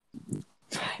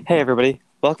Hey everybody,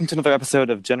 welcome to another episode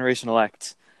of Generation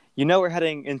Elect. You know we're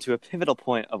heading into a pivotal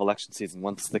point of election season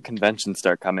once the conventions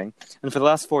start coming, and for the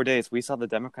last 4 days we saw the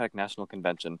Democratic National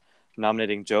Convention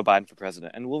nominating Joe Biden for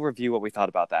president, and we'll review what we thought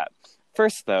about that.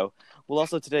 First though, we'll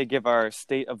also today give our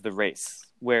state of the race,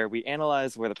 where we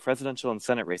analyze where the presidential and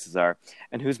Senate races are,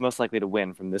 and who's most likely to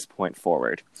win from this point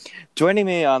forward. Joining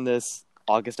me on this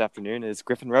August afternoon is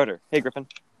Griffin Roeder. Hey Griffin.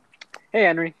 Hey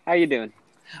Henry, how you doing?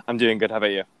 I'm doing good, how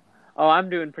about you? Oh, I'm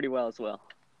doing pretty well as well.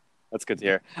 That's good to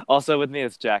hear. Also with me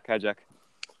is Jack. Hi, Jack.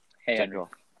 Hey, Jack Henry. Roll.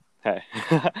 Hey.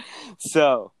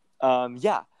 So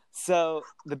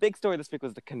the big story this week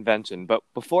was the convention. But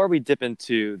before we dip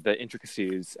into the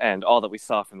intricacies and all that we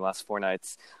saw from the last 4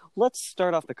 nights, let's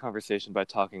start off the conversation by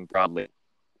talking broadly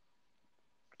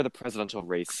where the presidential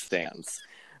race stands.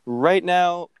 Right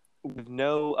now, with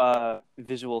no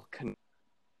visual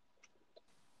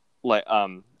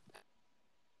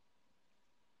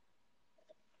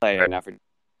right now for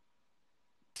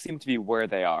seem to be where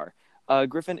they are.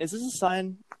 Griffin, is this a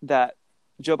sign that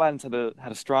Joe Biden's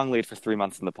had a strong lead for 3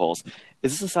 months in the polls?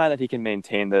 Is this a sign that he can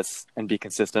maintain this and be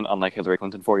consistent, unlike Hillary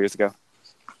Clinton 4 years ago?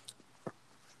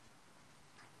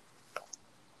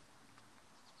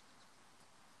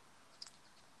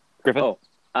 Griffin?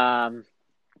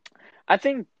 I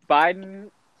think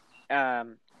Biden,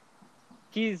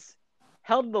 he's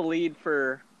held the lead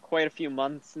for quite a few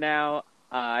months now.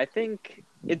 I think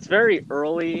it's very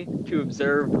early to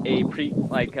observe a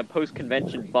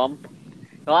post-convention bump.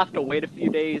 He'll have to wait a few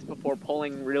days before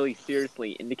polling really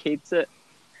seriously indicates it.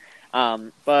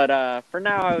 But for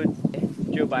now,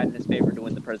 Joe Biden is favored to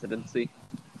win the presidency.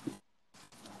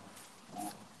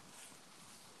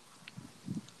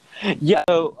 Yeah.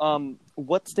 So,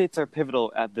 what states are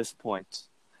pivotal at this point?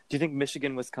 Do you think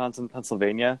Michigan, Wisconsin,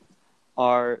 Pennsylvania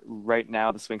are right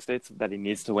now the swing states that he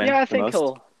needs to win? Yeah, I think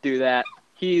he'll do that.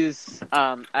 He's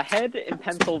ahead in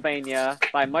Pennsylvania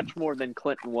by much more than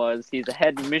Clinton was. He's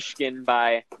ahead in Michigan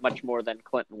by much more than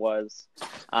Clinton was.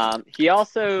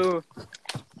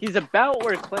 He's about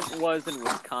where Clinton was in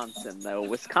Wisconsin, though.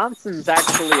 Wisconsin's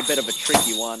actually a bit of a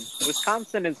tricky one.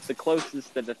 Wisconsin is the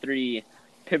closest of the 3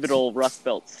 pivotal Rust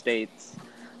Belt states.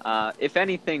 If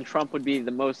anything, Trump would be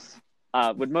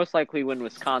would most likely win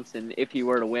Wisconsin if he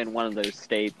were to win one of those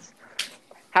states.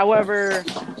 However,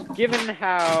 given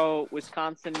how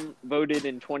Wisconsin voted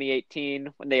in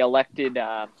 2018 when they elected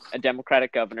a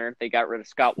Democratic governor, they got rid of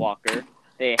Scott Walker.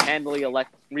 They handily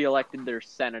re-elected their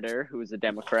senator, who was a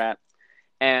Democrat.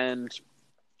 And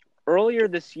earlier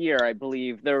this year, I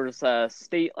believe, there was a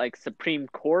state Supreme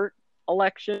Court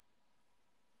election.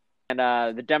 And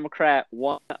the Democrat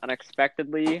won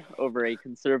unexpectedly over a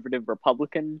conservative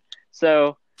Republican.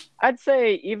 So I'd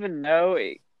say even though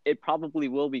it probably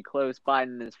will be close,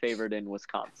 Biden is favored in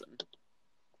Wisconsin.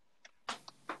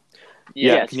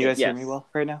 Yeah, yes, can you guys hear me well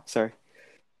right now? Sorry.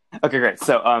 Okay, great.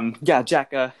 So, Jack,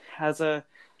 do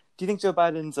you think Joe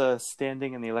Biden's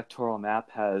standing in the electoral map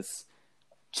has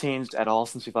changed at all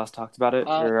since we last talked about it?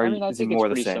 I think it's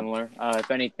pretty similar.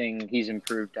 If anything, he's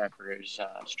improved after his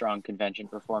strong convention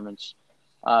performance.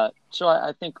 So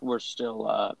I think we're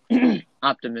still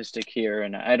optimistic here,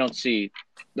 and I don't see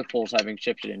the polls having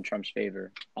shifted in Trump's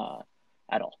favor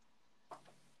at all.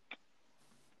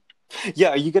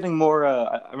 Yeah, are you getting more?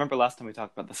 I remember last time we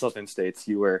talked about the southern states,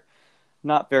 you were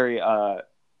not very.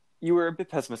 You were a bit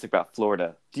pessimistic about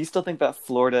Florida. Do you still think that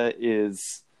Florida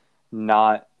is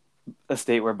not a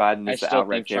state where Biden is the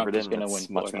outright favorite in? It's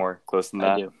much more close than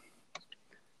that. I do.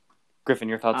 Griffin,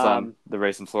 your thoughts on the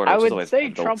race in Florida? I would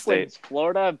say Trump wins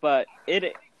Florida, but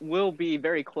it will be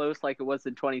very close like it was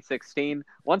in 2016.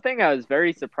 One thing I was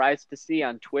very surprised to see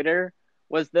on Twitter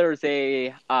was there's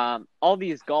all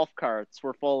these golf carts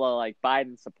were full of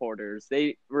Biden supporters.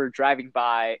 They were driving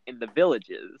by in the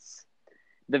villages.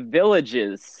 The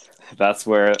villages. That's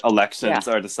where elections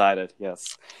are decided,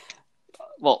 yes.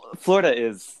 Well, Florida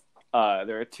is,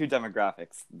 there are 2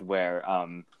 demographics where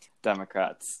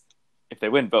Democrats, if they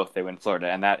win both, they win Florida,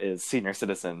 and that is senior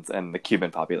citizens and the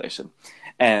Cuban population.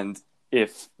 And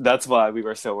if that's why we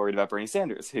were so worried about Bernie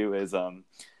Sanders, who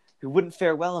wouldn't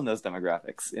fare well in those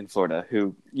demographics in Florida,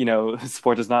 who, his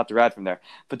support is not derived from there.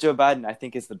 But Joe Biden, I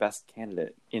think, is the best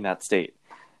candidate in that state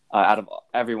out of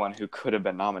everyone who could have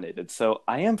been nominated. So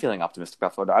I am feeling optimistic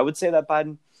about Florida. I would say that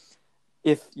Biden,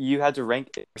 if you had to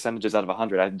rank percentages out of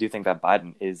 100, I do think that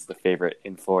Biden is the favorite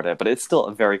in Florida, but it's still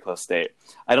a very close state.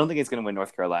 I don't think he's going to win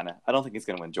North Carolina. I don't think he's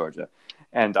going to win Georgia.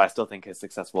 And I still think his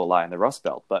success will lie in the Rust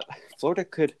Belt. But Florida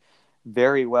could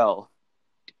very well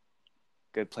be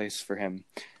a good place for him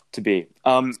to be.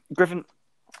 Griffin,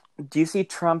 do you see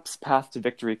Trump's path to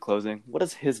victory closing? What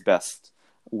is his best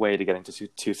way to get into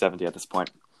 270 at this point?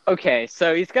 Okay,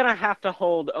 so he's gonna have to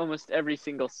hold almost every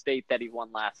single state that he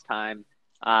won last time.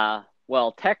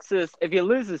 Well, Texas. If he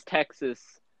loses Texas,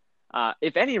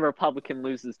 if any Republican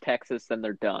loses Texas, then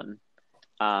they're done.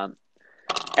 Um,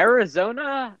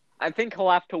 Arizona, I think he'll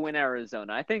have to win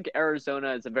Arizona. I think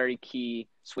Arizona is a very key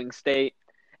swing state.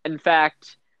 In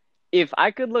fact, if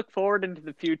I could look forward into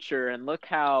the future and look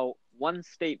how one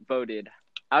state voted,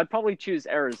 I would probably choose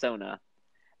Arizona.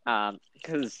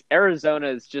 Because Arizona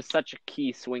is just such a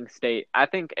key swing state. I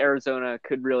think Arizona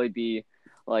could really be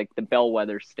like the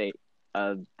bellwether state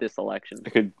of this election.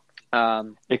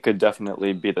 It could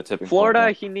definitely be the tipping Florida,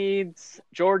 point. he needs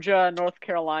Georgia, North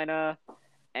Carolina,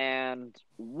 and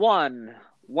one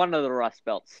of the Rust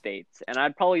Belt states. And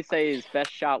I'd probably say his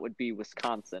best shot would be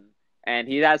Wisconsin. And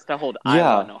he has to hold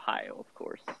Iowa and Ohio, of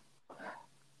course.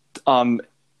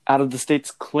 Out of the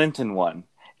states Clinton won,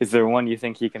 is there one you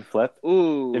think he can flip?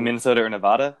 Ooh. In Minnesota or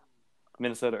Nevada?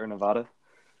 Minnesota or Nevada?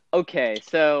 Okay,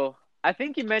 so I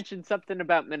think you mentioned something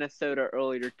about Minnesota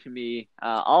earlier to me.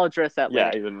 I'll address that later.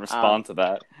 Yeah, you didn't respond to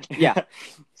that. Yeah.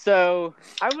 So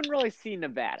I wouldn't really see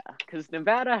Nevada, because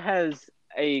Nevada has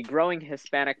a growing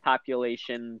Hispanic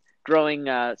population, growing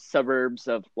suburbs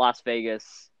of Las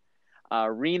Vegas.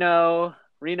 Reno,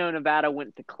 Nevada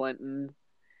went to Clinton.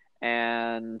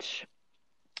 And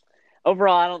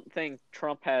overall, I don't think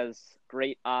Trump has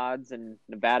great odds in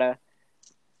Nevada.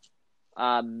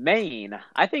 Maine.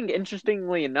 I think,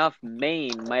 interestingly enough,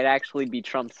 Maine might actually be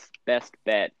Trump's best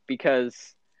bet,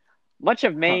 because much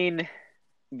of Maine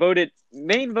voted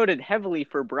heavily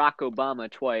for Barack Obama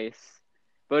twice,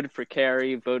 voted for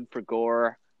Kerry, voted for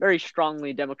Gore, very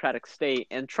strongly Democratic state,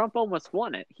 and Trump almost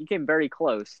won it. He came very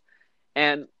close.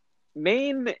 And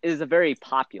Maine is a very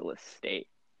populous state.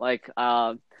 Like,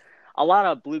 a lot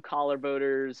of blue-collar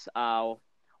voters,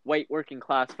 white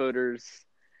working-class voters,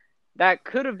 that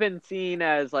could have been seen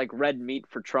as like red meat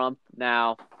for Trump.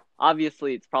 Now,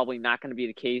 obviously, it's probably not going to be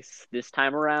the case this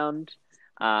time around.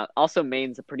 Also,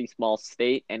 Maine's a pretty small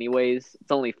state anyways.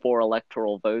 It's only 4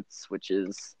 electoral votes, which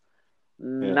is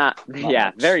not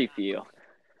very few.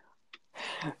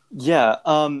 Yeah.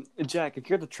 Jack, if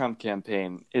you're the Trump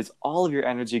campaign, is all of your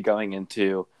energy going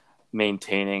into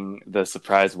maintaining the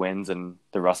surprise wins in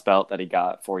the Rust Belt that he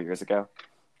got 4 years ago?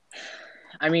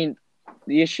 I mean,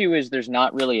 the issue is there's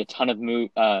not really a ton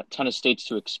of states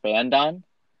to expand on.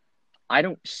 I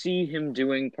don't see him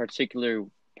doing particularly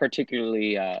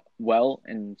well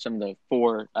in some of the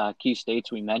 4 key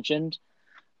states we mentioned,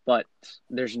 but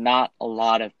there's not a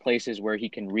lot of places where he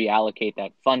can reallocate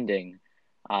that funding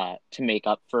to make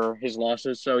up for his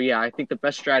losses. So yeah, I think the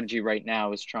best strategy right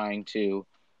now is trying to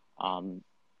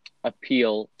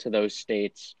appeal to those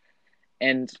states.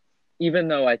 And even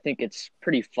though I think it's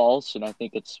pretty false and I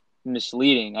think it's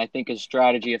misleading, I think his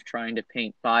strategy of trying to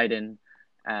paint Biden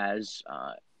as,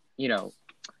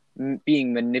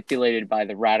 being manipulated by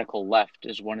the radical left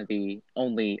is one of the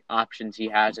only options he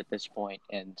has at this point.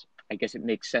 And I guess it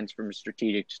makes sense from a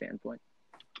strategic standpoint.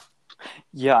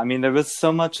 Yeah, I mean, there was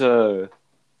so much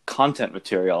content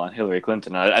material on Hillary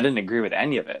Clinton. I didn't agree with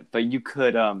any of it, but you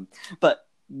could, but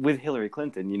with Hillary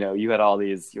Clinton, you had all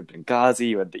these, you had Benghazi,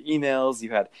 you had the emails,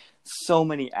 you had so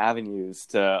many avenues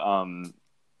to,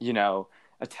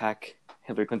 attack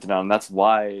Hillary Clinton on. And that's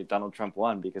why Donald Trump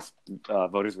won, because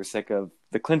voters were sick of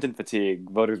the Clinton fatigue.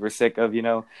 Voters were sick of,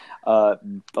 a lot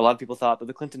of people thought that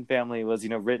the Clinton family was,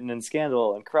 written in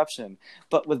scandal and corruption.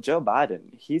 But with Joe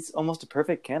Biden, he's almost a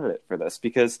perfect candidate for this,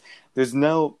 because there's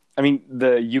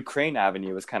the Ukraine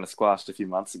avenue was kind of squashed a few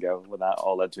months ago when that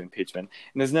all led to impeachment.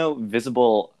 And there's no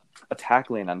visible attack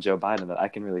lane on Joe Biden that I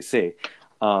can really see.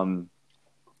 I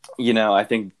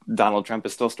think Donald Trump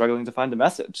is still struggling to find a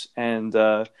message. And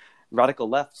radical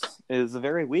left is a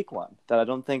very weak one that I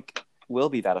don't think will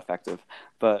be that effective.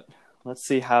 But let's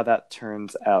see how that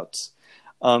turns out.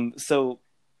 Before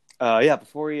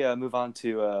we move on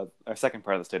to our second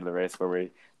part of the State of the Race, where we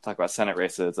talk about Senate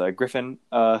races, Griffin,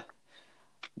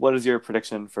 what is your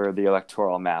prediction for the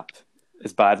electoral map?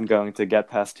 Is Biden going to get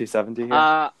past 270 here?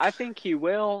 I think he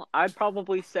will. I'd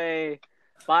probably say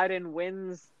Biden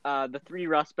wins the 3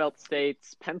 Rust Belt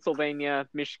states: Pennsylvania,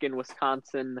 Michigan,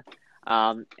 Wisconsin,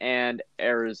 and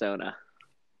Arizona.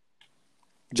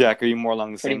 Jack, are you more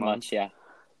along the Pretty same much, lines?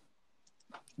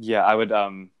 Yeah, I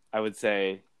would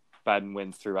say Biden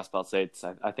wins 3 Rust Belt states.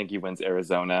 I think he wins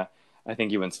Arizona. I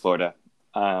think he wins Florida.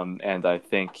 And I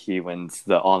think he wins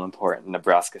the all-important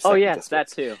Nebraska Senate district. That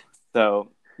too. So,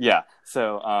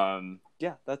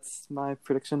 that's my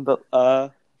prediction. But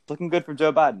looking good for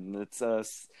Joe Biden.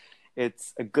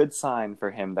 It's a good sign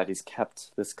for him that he's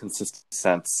kept this consistent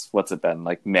since, what's it been,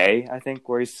 like May, I think,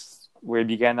 where he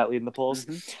began that lead in the polls.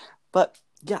 Mm-hmm. But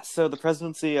Yeah, so the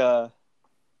presidency, better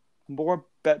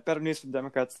news for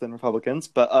Democrats than Republicans.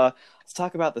 But let's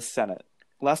talk about the Senate.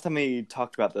 Last time we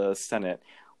talked about the Senate,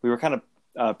 we were kind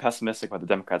of pessimistic about the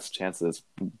Democrats' chances.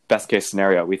 Best case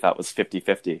scenario we thought was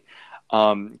 50-50.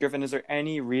 Griffin, is there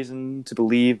any reason to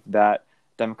believe that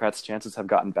Democrats' chances have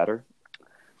gotten better?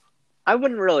 I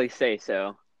wouldn't really say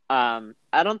so.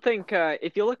 I don't think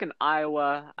if you look in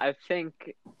Iowa, I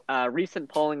think recent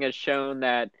polling has shown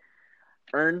that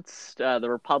Ernst, the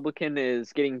Republican,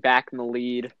 is getting back in the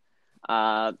lead.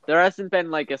 There hasn't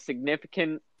been like a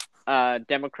significant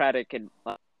Democratic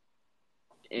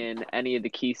in any of the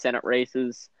key Senate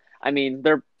races. I mean,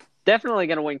 they're definitely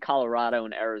going to win Colorado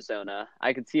and Arizona.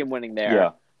 I could see them winning there.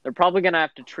 Yeah. They're probably going to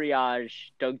have to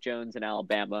triage Doug Jones in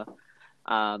Alabama.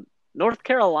 North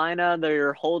Carolina,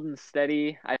 they're holding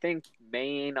steady. I think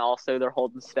Maine also they're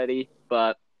holding steady,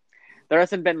 but there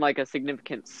hasn't been like a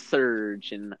significant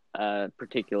surge in a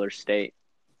particular state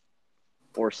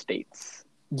or states.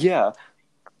 Yeah.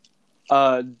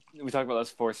 We talked about those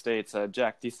 4 states.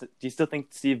 Jack, do you still think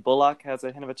Steve Bullock has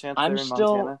a hint of a chance there in Montana? I'm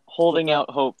still holding out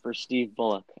hope for Steve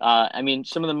Bullock. I mean,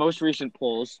 some of the most recent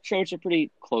polls show it's a pretty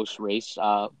close race.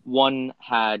 One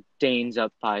had Daines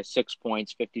up by 6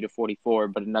 points,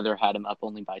 50-44, but another had him up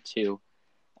only by 2.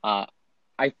 I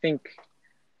think,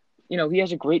 he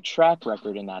has a great track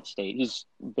record in that state. He's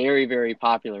very, very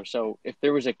popular. So if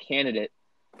there was a candidate,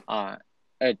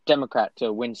 a Democrat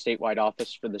to win statewide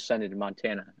office for the Senate in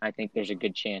Montana, I think there's a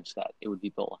good chance that it would be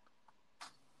Bullock.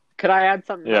 Could I add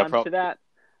something to that?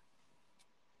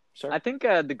 Sure. I think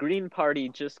the Green Party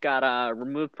just got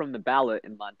removed from the ballot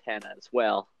in Montana as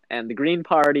well. And the Green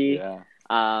Party,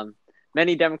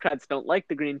 many Democrats don't like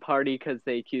the Green Party because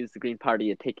they accuse the Green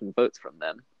Party of taking votes from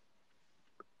them.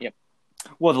 Yep.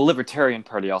 Well, the Libertarian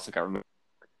Party also got removed.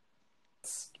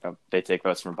 They take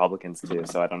votes from Republicans too,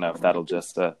 so I don't know if that'll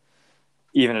just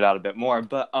even it out a bit more.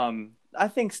 But I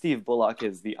think Steve Bullock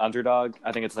is the underdog.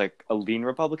 I think it's like a lean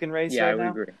Republican race right now. I would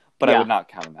agree. But I would not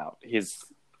count him out.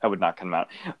 I would not count him out.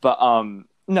 But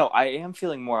no, I am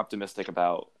feeling more optimistic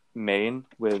about Maine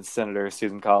with Senator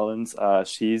Susan Collins.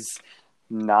 She's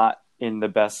not in the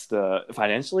best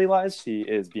financially wise. She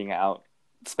is being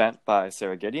outspent by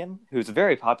Sarah Gideon, who's a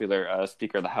very popular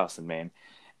Speaker of the House in Maine.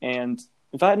 And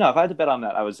if I had to bet on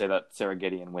that, I would say that Sarah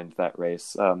Gideon wins that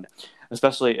race,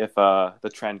 especially if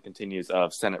the trend continues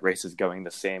of Senate races going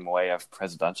the same way of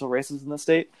presidential races in the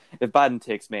state. If Biden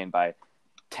takes Maine by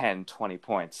 10, 20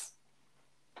 points,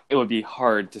 it would be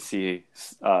hard to see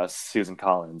Susan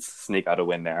Collins sneak out a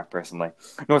win there, personally.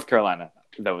 North Carolina,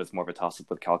 though, is more of a toss-up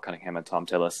with Cal Cunningham and Tom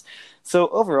Tillis. So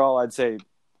overall, I'd say,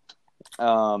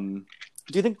 do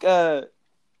you think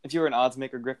if you were an odds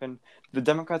maker, Griffin, the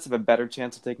Democrats have a better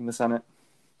chance of taking the Senate?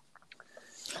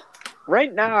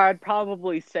 Right now, I'd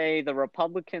probably say the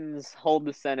Republicans hold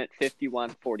the Senate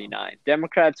 51-49.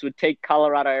 Democrats would take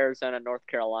Colorado, Arizona, North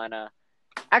Carolina.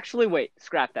 Actually, wait,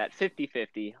 scrap that.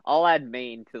 50-50. I'll add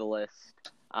Maine to the list.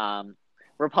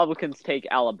 Republicans take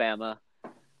Alabama.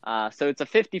 So it's a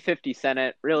 50-50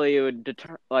 Senate. Really, it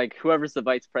would whoever's the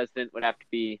vice president would have to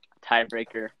be a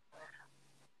tiebreaker.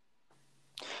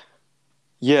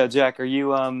 Yeah, Jack, are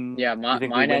you you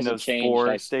think we win those changed.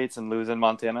 4 states and lose in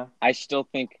Montana? I still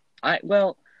think I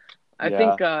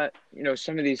think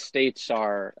some of these states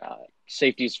are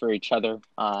safeties for each other.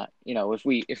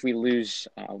 If we lose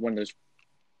one of those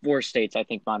 4 states, I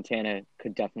think Montana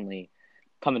could definitely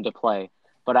come into play.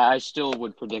 But I still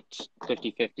would predict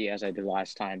 50-50 as I did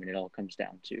last time, and it all comes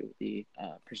down to the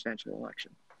presidential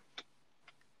election.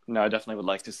 No, I definitely would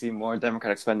like to see more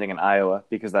Democratic spending in Iowa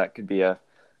because that could be a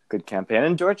good campaign.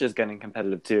 And Georgia's getting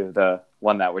competitive too, the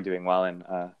one that we're doing well in.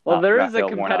 There is a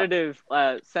competitive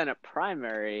Senate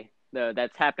primary, though,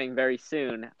 that's happening very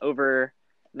soon over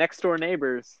next door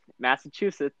neighbors,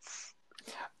 Massachusetts.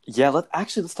 Yeah,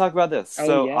 let's talk about this.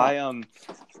 We haven't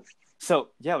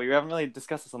really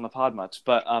discussed this on the pod much,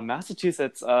 but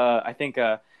Massachusetts, I think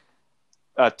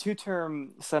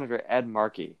two-term Senator Ed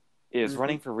Markey is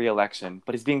running for re-election,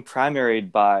 but he's being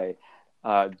primaried by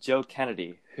Joe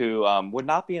Kennedy, who would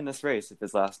not be in this race if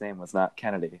his last name was not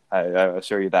Kennedy. I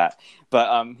assure you that.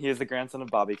 But he is the grandson of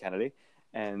Bobby Kennedy,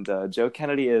 and Joe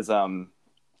Kennedy is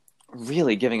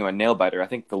really giving him a nail biter. I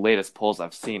think the latest polls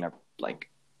I've seen are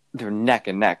they're neck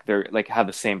and neck. They're have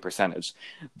the same percentage,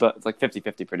 but it's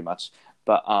 50-50 pretty much.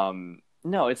 But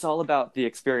no, it's all about the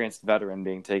experienced veteran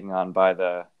being taken on by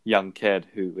the young kid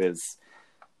who is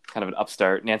kind of an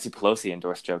upstart. Nancy Pelosi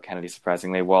endorsed Joe Kennedy,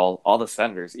 surprisingly, while all the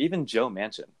senators, even Joe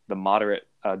Manchin, the moderate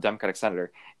Democratic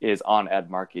senator, is on Ed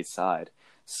Markey's side.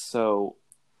 So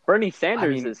Bernie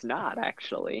Sanders is not,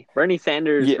 actually. Bernie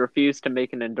Sanders refused to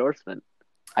make an endorsement.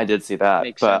 I did see that,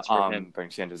 Makes but sense for him.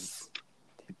 Bernie Sanders.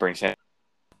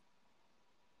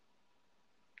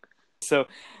 So,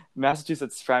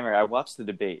 Massachusetts primary, I watched the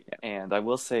debate, and I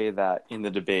will say that in the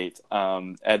debate,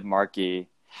 Ed Markey.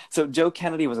 So Joe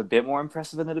Kennedy was a bit more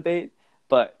impressive in the debate,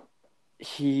 but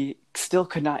he still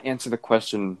could not answer the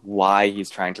question why he's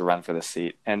trying to run for the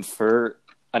seat. And for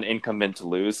an incumbent to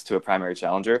lose to a primary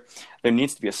challenger, there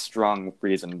needs to be a strong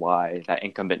reason why that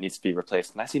incumbent needs to be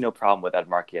replaced. And I see no problem with Ed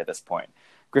Markey at this point.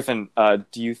 Griffin,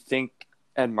 do you think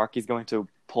Ed Markey's going to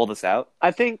pull this out?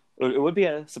 I think it would be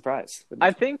a surprise.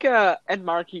 I think Ed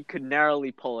Markey could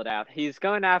narrowly pull it out. He's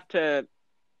going to have to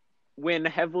win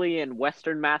heavily in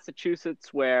Western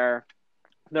Massachusetts, where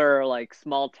there are like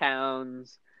small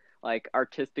towns, like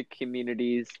artistic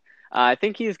communities. I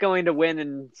think he's going to win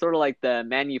in sort of like the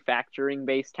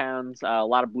manufacturing-based towns, a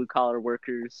lot of blue-collar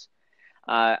workers.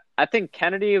 I think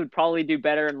Kennedy would probably do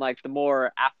better in like the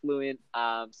more affluent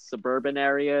suburban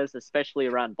areas, especially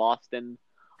around Boston.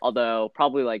 Although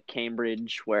probably like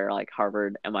Cambridge, where like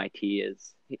Harvard, MIT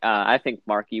is. I think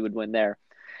Markey would win there.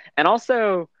 And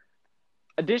also,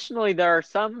 additionally, there are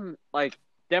some like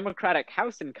Democratic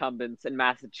House incumbents in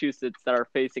Massachusetts that are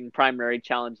facing primary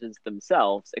challenges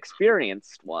themselves,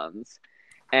 experienced ones.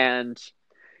 And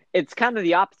it's kind of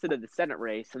the opposite of the Senate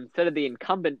race. Instead of the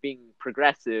incumbent being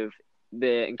progressive,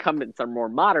 the incumbents are more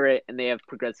moderate and they have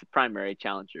progressive primary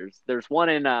challengers. There's one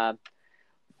in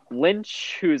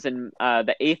Lynch, who's in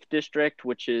the 8th district,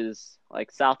 which is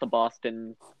like south of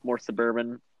Boston, more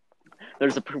suburban.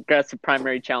 There's a progressive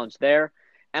primary challenge there.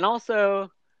 And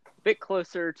also, a bit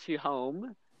closer to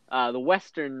home, the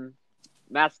Western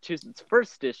Massachusetts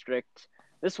 1st district.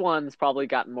 This one's probably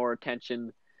gotten more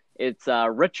attention. It's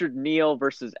Richard Neal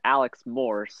versus Alex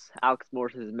Morse. Alex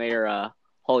Morse is Mayor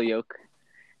Holyoke.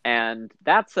 And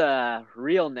that's a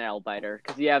real nail biter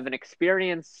because you have an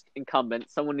experienced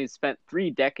incumbent, someone who's spent 3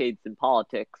 decades in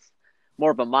politics, more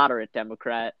of a moderate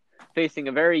Democrat, facing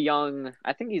a very young,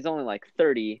 I think he's only like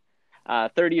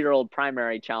 30-year-old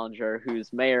primary challenger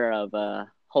who's mayor of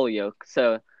Holyoke.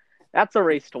 So that's a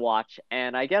race to watch.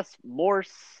 And I guess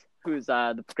Morse, who's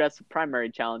the progressive primary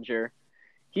challenger,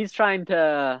 he's trying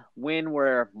to win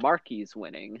where Markey's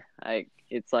winning.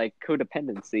 It's like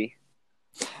codependency.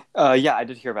 Yeah, I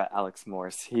did hear about Alex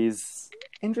Morse. He's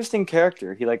an interesting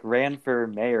character. He like ran for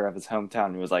mayor of his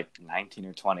hometown. He was like 19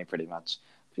 or 20 pretty much.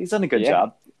 He's done a good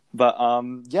job. But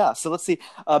yeah, so let's see.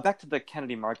 Back to the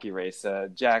Kennedy Markey race.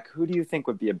 Jack, who do you think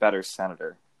would be a better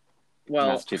senator in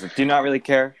Massachusetts? Do you not really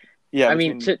care? Yeah, I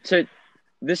mean,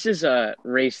 this is a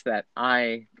race that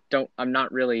I'm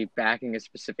not really backing a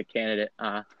specific candidate.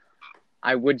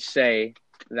 I would say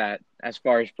that as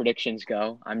far as predictions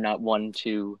go, I'm not one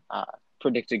to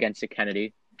predict against a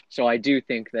Kennedy. So I do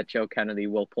think that Joe Kennedy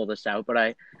will pull this out.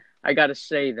 But I got to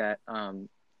say that, the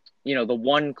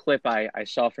one clip I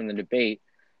saw from the debate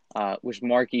was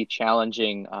Markey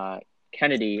challenging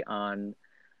Kennedy on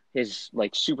his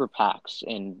like super PACs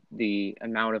and the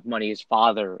amount of money his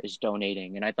father is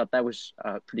donating. And I thought that was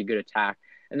a pretty good attack.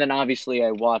 And then obviously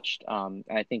I watched, and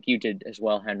I think you did as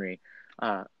well, Henry,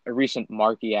 a recent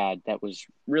Markey ad that was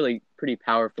really pretty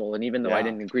powerful. And even though I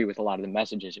didn't agree with a lot of the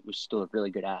messages, it was still a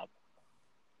really good ad.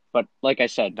 But like I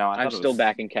said, I'm still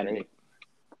backing Kennedy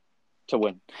to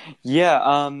win.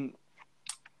 Yeah,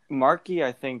 Markey,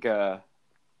 I think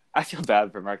I feel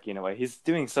bad for Markey in a way. He's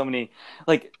doing so many,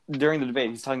 like during the debate,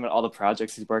 he's talking about all the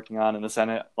projects he's working on in the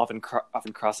Senate, often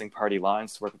crossing party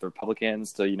lines to work with the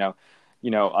Republicans to,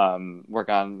 work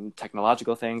on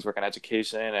technological things, work on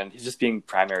education, and he's just being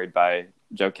primaried by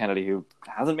Joe Kennedy, who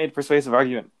hasn't made a persuasive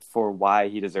argument for why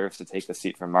he deserves to take the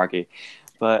seat from Markey.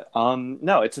 But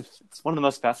no, it's one of the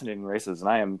most fascinating races, and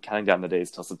I am counting down the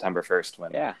days till September 1st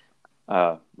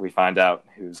when we find out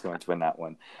who's going to win that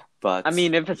one. But I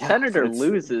mean, if a senator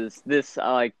loses this,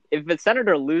 if a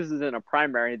senator loses in a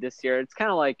primary this year, it's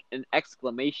kind of like an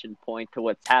exclamation point to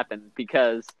what's happened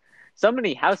because so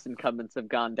many House incumbents have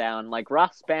gone down. Like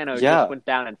Ross Spano just went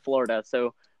down in Florida,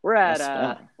 so we're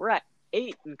at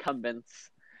 8 incumbents.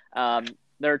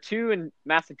 There are 2 in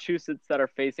Massachusetts that are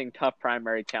facing tough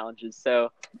primary challenges,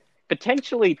 so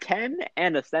potentially 10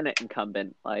 and a Senate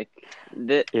incumbent. Like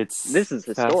this is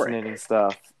historic. Fascinating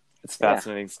stuff. It's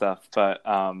fascinating stuff, but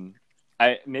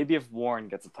maybe if Warren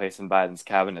gets a place in Biden's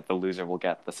cabinet, the loser will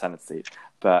get the Senate seat.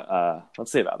 But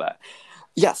let's see about that.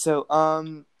 Yeah, so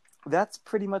that's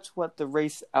pretty much what the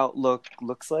race outlook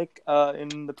looks like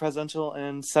in the presidential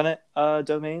and Senate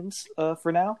domains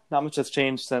for now. Not much has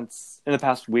changed since in the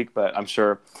past week, but I'm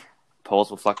sure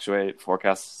polls will fluctuate,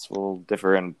 forecasts will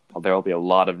differ, and there will be a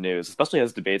lot of news, especially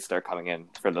as debates start coming in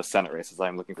for the Senate races.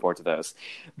 I'm looking forward to those.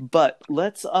 But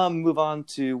let's move on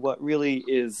to what really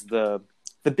is the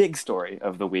the big story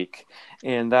of the week,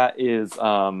 and that is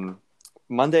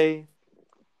Monday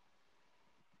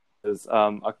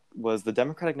was the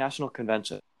Democratic National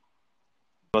Convention.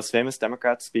 The most famous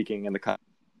Democrats speaking in the country,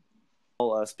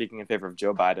 speaking in favor of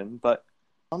Joe Biden. But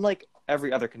unlike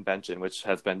every other convention, which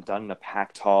has been done in a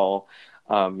packed hall,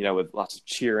 with lots of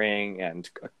cheering and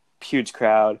a huge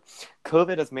crowd,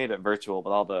 COVID has made it virtual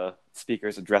with all the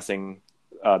speakers addressing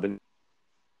the.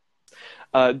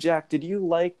 Jack, did you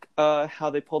like how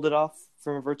they pulled it off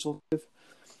from a virtual?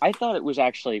 I thought it was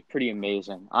actually pretty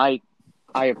amazing. I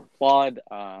applaud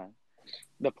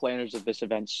the planners of this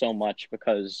event so much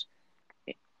because,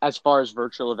 as far as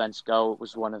virtual events go, it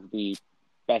was one of the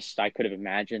best I could have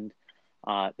imagined.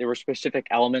 There were specific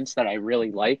elements that I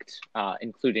really liked,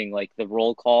 including like the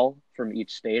roll call from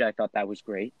each state. I thought that was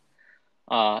great.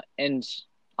 And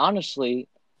honestly,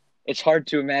 it's hard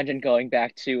to imagine going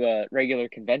back to a regular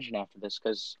convention after this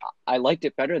because I liked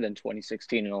it better than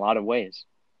 2016 in a lot of ways.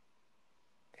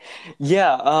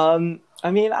 Yeah, I'm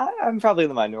probably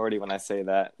the minority when I say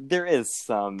that. There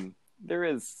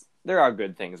are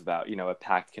good things about, a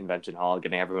packed convention hall,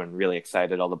 getting everyone really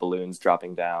excited, all the balloons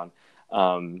dropping down.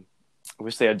 I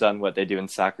wish they had done what they do in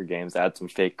soccer games, add some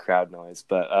fake crowd noise.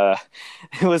 But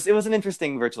it was an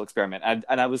interesting virtual experiment,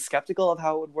 and I was skeptical of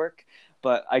how it would work.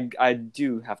 But I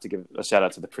do have to give a shout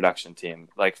out to the production team.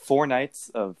 Like 4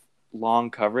 nights of long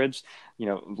coverage,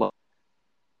 no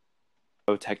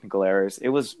technical errors. It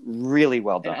was really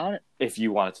well done if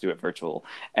you wanted to do it virtual.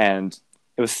 And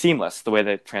it was seamless the way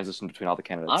they transitioned between all the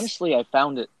candidates. Honestly, I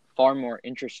found it far more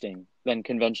interesting than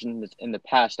conventions in the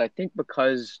past. I think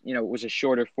because, it was a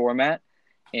shorter format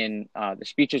and the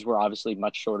speeches were obviously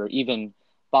much shorter. Even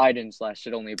Biden's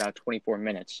lasted only about 24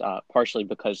 minutes, partially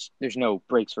because there's no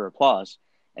breaks for applause.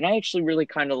 And I actually really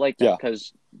kind of like that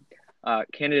because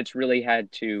candidates really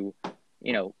had to,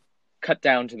 cut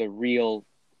down to the real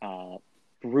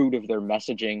root of their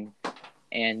messaging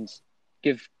and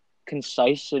give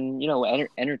concise and,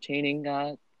 entertaining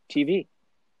TV.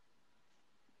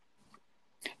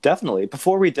 Definitely.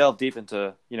 Before we delve deep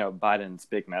into, Biden's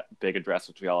big address,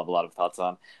 which we all have a lot of thoughts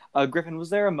on, Griffin, was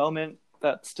there a moment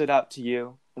that stood out to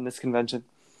you in this convention?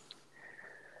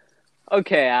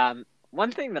 Okay,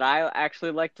 one thing that I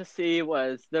actually like to see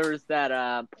was there was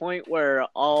that point where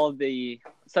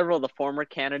several of the former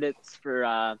candidates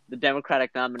for the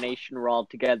Democratic nomination were all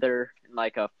together in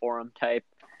like a forum type.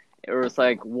 It was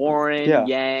like Warren,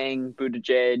 Yang,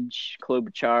 Buttigieg,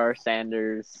 Klobuchar,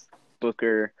 Sanders,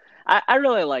 Booker. I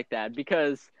really like that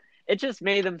because it just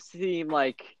made them seem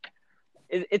like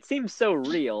it seems so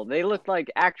real. They looked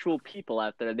like actual people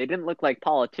out there. They didn't look like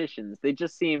politicians. They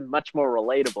just seemed much more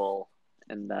relatable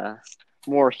and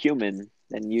more human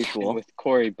than usual. And with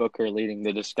Cory Booker leading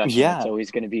the discussion, it's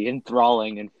always going to be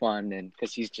enthralling and fun, and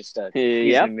because he's just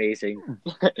he's an amazing,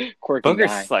 quirky Booker's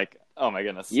guy. Like, oh my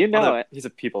goodness, he's a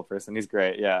people person. He's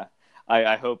great. Yeah.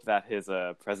 I hope that his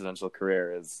presidential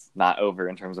career is not over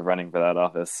in terms of running for that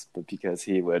office, but because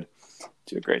he would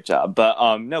do a great job.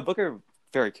 But no, Booker,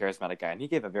 very charismatic guy, and he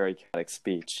gave a very charismatic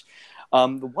speech.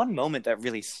 The one moment that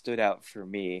really stood out for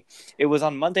me, it was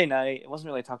on Monday night. It wasn't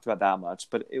really talked about that much,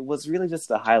 but it was really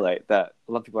just a highlight that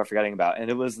a lot of people are forgetting about. And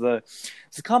it was the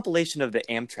compilation of the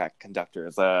Amtrak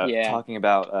conductors talking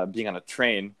about being on a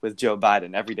train with Joe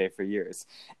Biden every day for years.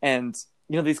 And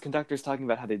these conductors talking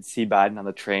about how they'd see Biden on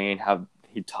the train, how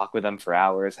he'd talk with them for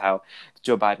hours, how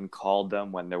Joe Biden called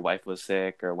them when their wife was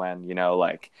sick or when,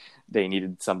 they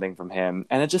needed something from him.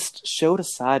 And it just showed a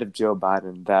side of Joe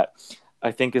Biden that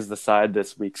I think is the side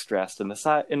this week stressed. And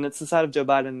it's the side of Joe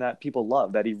Biden that people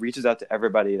love, that he reaches out to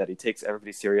everybody, that he takes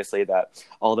everybody seriously, that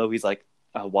although he's like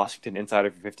a Washington insider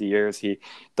for 50 years, he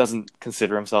doesn't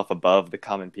consider himself above the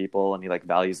common people, and he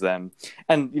values them.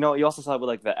 And you also saw it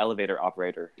with the elevator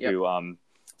operator who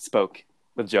spoke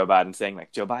with Joe Biden, saying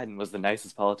Joe Biden was the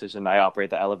nicest politician I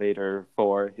operate the elevator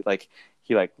for.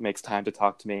 He makes time to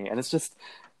talk to me, and it's just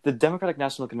the Democratic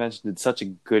National Convention did such a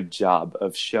good job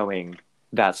of showing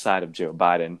that side of Joe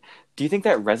Biden. Do you think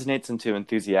that resonates into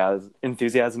enthusiasm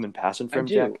and passion for him,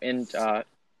 Jack? And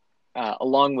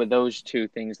along with those two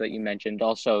things that you mentioned,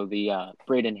 also the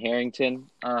Braden Harrington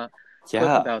clip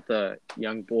about the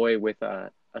young boy with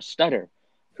a stutter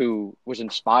who was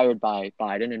inspired by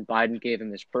Biden, and Biden gave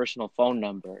him his personal phone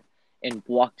number and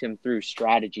walked him through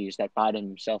strategies that Biden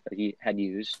himself had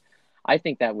used. I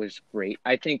think that was great.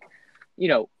 I think,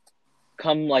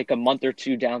 come a month or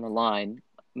two down the line,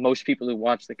 most people who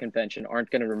watch the convention aren't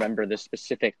going to remember the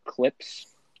specific clips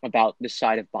about this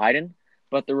side of Biden,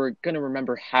 but they were going to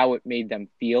remember how it made them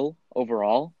feel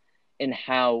overall and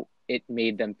how it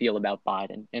made them feel about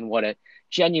Biden and what a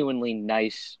genuinely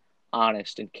nice,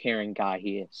 honest, and caring guy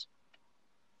he is.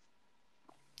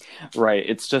 Right.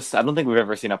 It's just, I don't think we've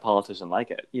ever seen a politician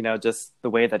like it. Just the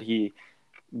way that he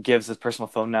gives his personal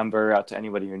phone number out to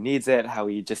anybody who needs it, how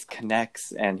he just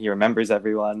connects and he remembers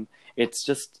everyone. It's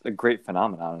just a great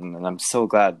phenomenon. And I'm so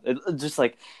glad. It just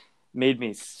like made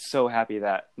me so happy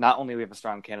that not only we have a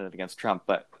strong candidate against Trump,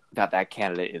 but that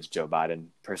candidate is Joe Biden,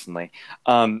 personally.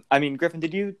 I mean, Griffin,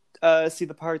 did you see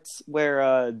the parts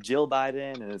where Jill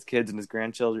Biden and his kids and his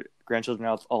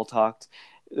grandchildren all talked?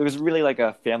 It was really like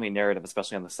a family narrative,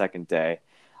 especially on the second day.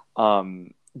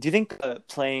 Do you think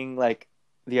playing like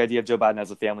the idea of Joe Biden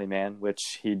as a family man,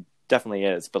 which he definitely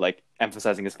is, but like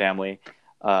emphasizing his family,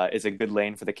 is a good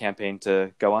lane for the campaign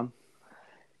to go on?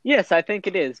 Yes, I think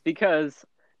it is, because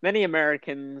many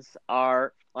Americans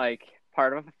are like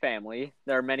part of a family.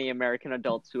 There are many American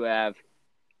adults who have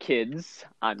kids.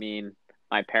 I mean,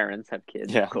 my parents have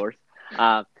kids, Yeah. of course.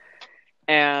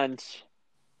 And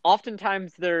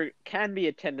oftentimes there can be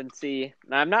a tendency,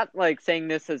 and I'm not like saying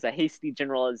this as a hasty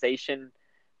generalization,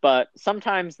 but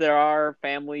sometimes there are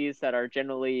families that are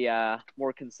generally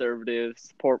more conservative,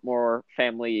 support more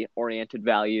family-oriented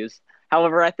values.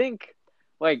 However, I think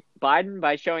like Biden,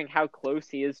 by showing how close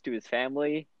he is to his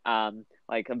family,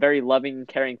 like a very loving,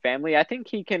 caring family, I think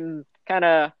he can kind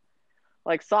of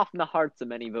like soften the hearts of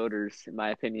many voters, in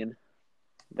my opinion.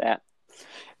 That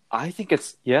I think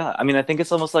it's, yeah. I mean, I think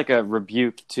it's almost like a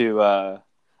rebuke to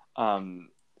um,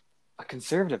 a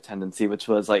conservative tendency, which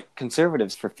was like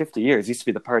conservatives for 50 years used to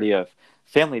be the party of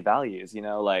family values,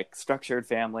 like structured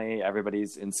family.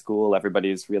 Everybody's in school.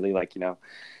 Everybody's really like,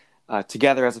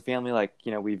 together as a family. Like,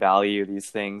 we value these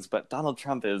things. But Donald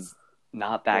Trump is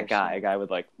not that guy, a guy with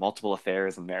like multiple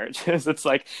affairs and marriages. It's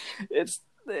like,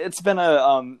 it's been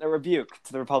a rebuke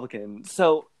to the Republicans.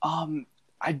 So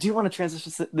I do want to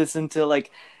transition this into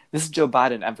like, this is Joe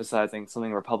Biden emphasizing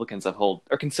something Republicans have or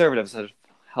conservatives have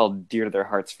held dear to their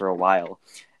hearts for a while.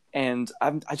 And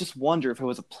I just wonder if it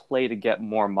was a play to get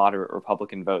more moderate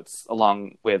Republican votes,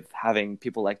 along with having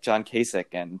people like John Kasich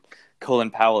and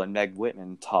Colin Powell and Meg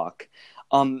Whitman talk.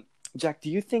 Jack, do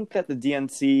you think that the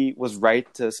DNC was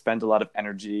right to spend a lot of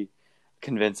energy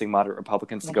convincing moderate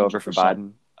Republicans to go over for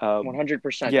Biden?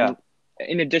 100%. Yeah.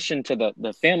 In addition to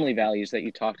the family values that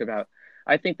you talked about,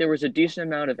 I think there was a decent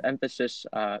amount of emphasis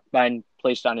Biden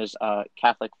placed on his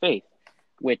Catholic faith,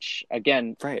 which,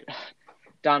 again, right.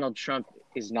 Donald Trump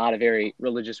is not a very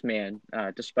religious man,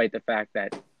 despite the fact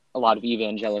that a lot of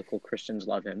evangelical Christians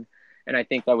love him. And I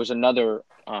think that was another,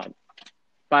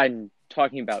 Biden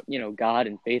talking about, God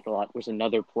and faith a lot was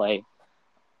another play.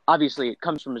 Obviously, it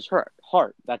comes from his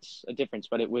heart. That's a difference.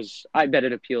 But I bet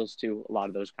it appeals to a lot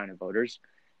of those kind of voters.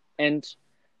 And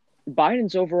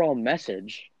Biden's overall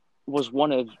message was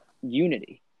one of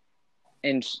unity.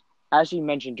 And as he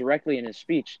mentioned directly in his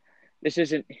speech, this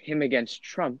isn't him against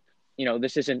Trump.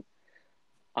 This isn't,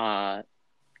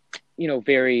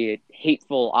 very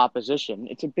hateful opposition.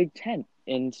 It's a big tent,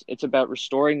 and it's about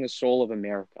restoring the soul of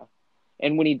America.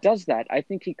 And when he does that, I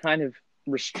think he kind of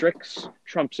restricts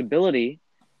Trump's ability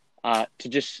to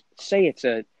just say it's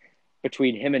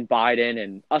between him and Biden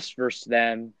and us versus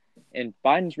them. And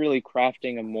Biden's really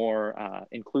crafting a more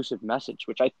inclusive message,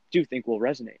 which I do think will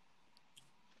resonate.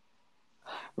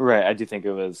 Right. I do think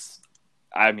it was,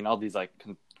 I mean, all these like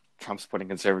Trump supporting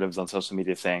conservatives on social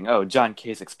media saying, oh, John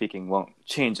Kasich speaking won't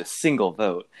change a single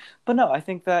vote. But no, I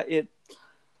think that it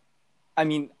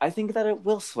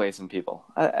will sway some people.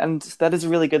 And that is a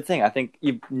really good thing. I think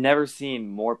you've never seen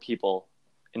more people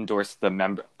endorse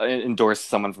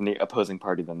someone from the opposing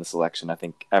party than this election, I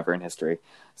think, ever in history.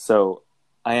 So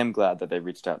I am glad that they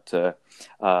reached out to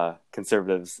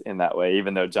conservatives in that way,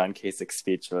 even though John Kasich's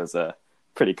speech was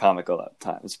pretty comical at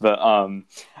times. But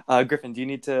Griffin, do you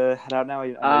need to head out now? I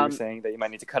know you were saying that you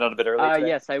might need to cut out a bit early today.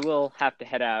 Yes, I will have to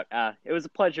head out. It was a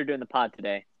pleasure doing the pod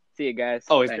today. See you guys.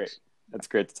 Always great. That's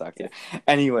great to talk to you.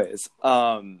 Anyways,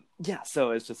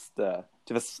 so it's just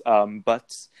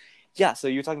but yeah, so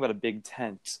you're talking about a big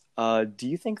tent. Do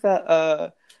you think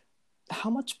that how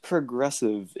much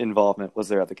progressive involvement was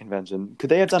there at the convention? Could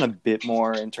they have done a bit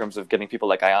more in terms of getting people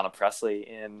like Ayanna Pressley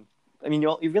in? I mean,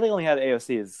 you really only had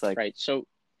AOC's like right. So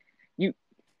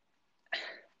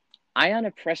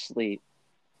Ayanna Pressley,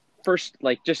 first,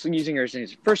 like just using her as an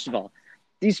example. First of all,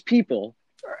 these people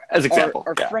as example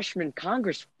are freshman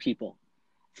Congress people,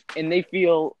 and they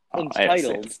feel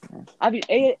entitled. I mean,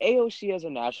 AOC as a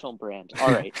national brand.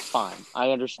 All right, fine,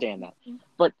 I understand that,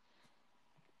 but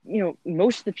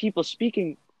most of the people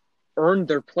speaking earned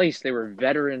their place. They were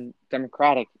veteran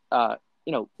Democratic,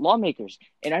 lawmakers,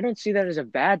 and I don't see that as a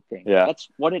bad thing. Yeah. That's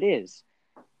what it is.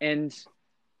 And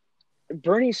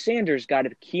Bernie Sanders got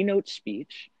a keynote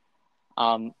speech.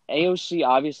 AOC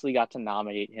obviously got to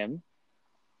nominate him.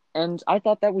 And I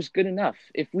thought that was good enough.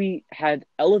 If we had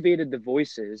elevated the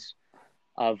voices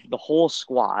of the whole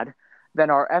squad, then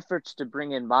our efforts to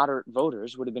bring in moderate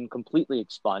voters would have been completely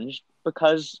expunged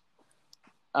because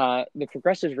the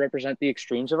progressives represent the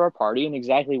extremes of our party and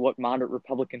exactly what moderate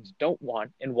Republicans don't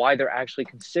want and why they're actually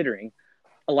considering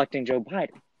electing Joe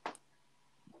Biden.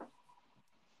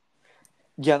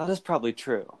 Yeah, that is probably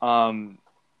true.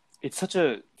 It's such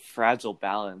a fragile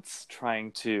balance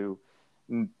trying to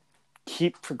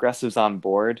keep progressives on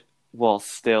board while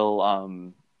still,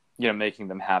 making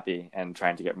them happy and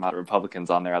trying to get moderate Republicans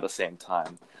on there at the same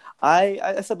time.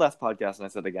 I said last podcast, and I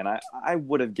said again, I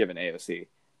would have given AOC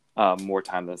more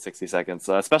time than 60 seconds,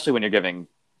 especially when you're giving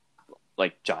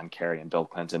like John Kerry and Bill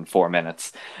Clinton 4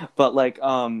 minutes. But like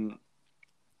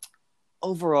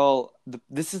overall,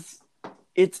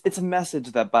 it's a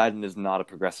message that Biden is not a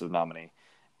progressive nominee,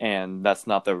 and that's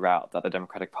not the route that the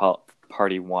Democratic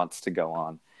Party wants to go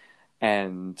on.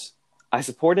 And I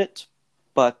support it,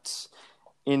 but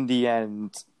in the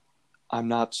end, I'm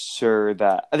not sure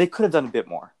that they could have done a bit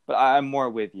more. But I'm more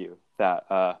with you that.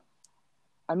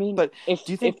 But do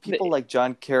you think people like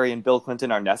John Kerry and Bill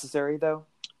Clinton are necessary, though?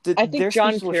 I think their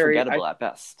John speeches were Kerry, forgettable at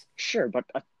best. Sure, but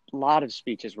a lot of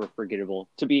speeches were forgettable.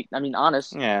 To be,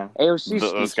 honest, yeah, AOC's speech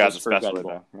was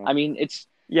forgettable. Yeah. It's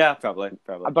probably.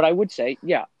 But I would say,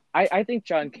 I think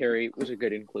John Kerry was a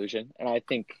good inclusion, and I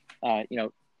think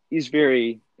he's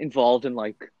very involved in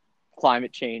like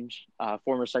climate change.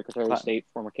 Former Secretary of State,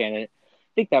 former candidate.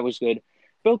 I think that was good.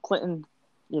 Bill Clinton,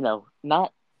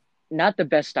 not the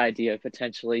best idea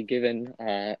potentially, given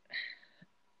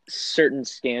certain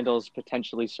scandals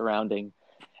potentially surrounding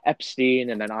Epstein,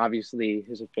 and then obviously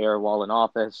his affair while in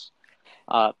office.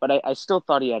 But I still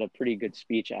thought he had a pretty good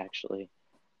speech, actually.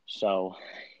 So,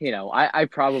 I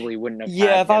probably wouldn't have.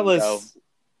 Yeah, if I was, go,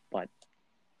 but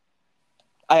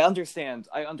I understand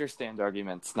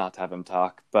arguments not to have him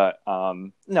talk, but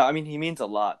no, I mean he means a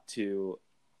lot to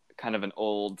kind of an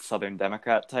old Southern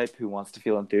Democrat type who wants to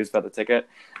feel enthused about the ticket.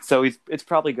 So it's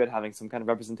probably good having some kind of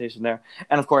representation there.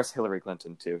 And of course, Hillary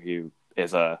Clinton too, who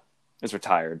is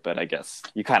retired, but I guess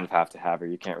you kind of have to have her.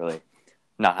 You can't really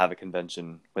not have a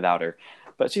convention without her.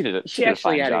 But she did a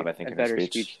fine job, I think, in her speech.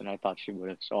 Better speech than I thought she would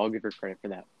have. So I'll give her credit for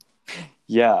that.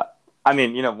 Yeah. I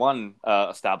mean, one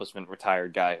establishment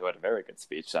retired guy who had a very good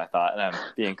speech, I thought, and I'm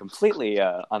being completely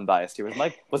unbiased here,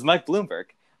 was Mike Bloomberg.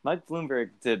 Mike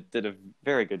Bloomberg did a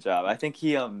very good job. I think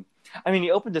he opened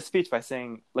his speech by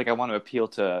saying, like, I want to appeal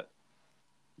to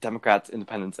Democrats,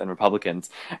 Independents, and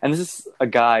Republicans. And this is a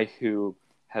guy who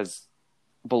has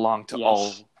belonged to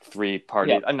all three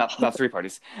parties. Yeah. Not three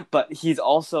parties, but he's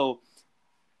also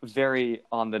very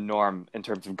on the norm in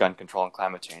terms of gun control and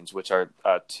climate change, which are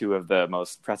two of the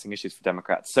most pressing issues for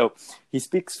Democrats. So he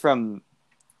speaks from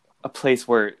a place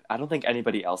where I don't think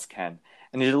anybody else can.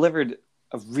 And he delivered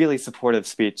a really supportive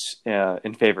speech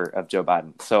in favor of Joe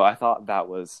Biden. So I thought that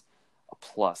was a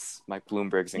plus, Mike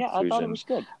Bloomberg's inclusion. Yeah, I thought it was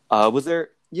good. Was there?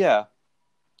 Yeah,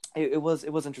 it was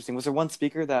interesting. Was there one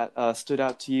speaker that stood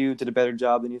out to you, did a better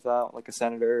job than you thought, like a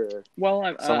senator or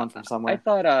someone from somewhere? I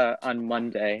thought on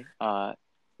Monday,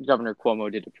 Governor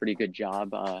Cuomo did a pretty good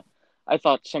job. I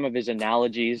thought some of his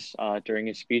analogies during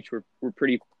his speech were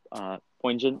pretty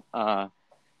poignant.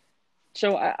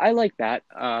 So I like that.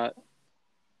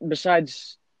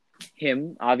 Besides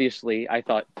him, obviously, I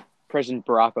thought President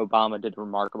Barack Obama did a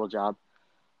remarkable job.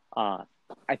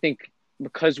 I think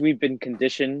because we've been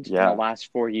conditioned in the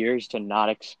last 4 years to not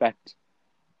expect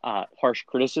harsh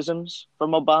criticisms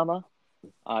from Obama,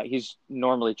 he's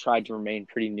normally tried to remain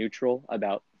pretty neutral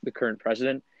about the current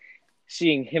president.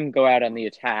 Seeing him go out on the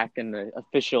attack in the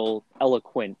official,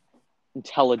 eloquent,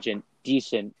 intelligent,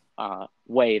 decent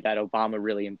way that Obama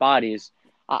really embodies,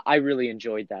 I really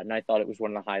enjoyed that, and I thought it was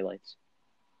one of the highlights.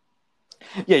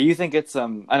 Yeah, you think it's I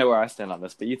know where I stand on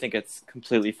this, but you think it's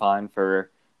completely fine for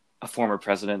a former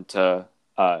president to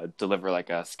deliver like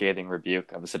a scathing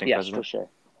rebuke of a sitting president? Yes, for sure.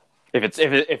 If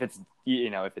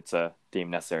it's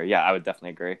deemed necessary, yeah, I would definitely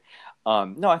agree.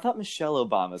 No, I thought Michelle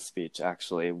Obama's speech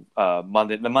actually, the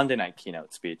Monday night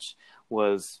keynote speech,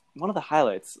 was one of the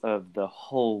highlights of the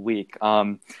whole week.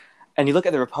 And you look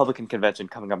at the Republican convention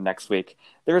coming up next week,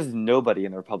 there is nobody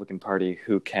in the Republican Party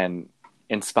who can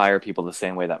inspire people the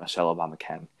same way that Michelle Obama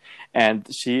can.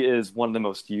 And she is one of the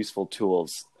most useful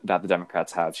tools that the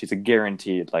Democrats have. She's a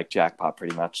guaranteed jackpot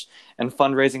pretty much. And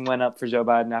fundraising went up for Joe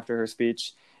Biden after her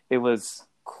speech. It was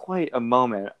quite a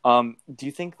moment. Do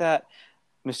you think that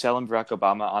Michelle and Barack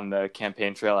Obama on the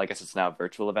campaign trail, I guess it's now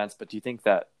virtual events, but do you think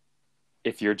that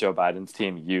if you're Joe Biden's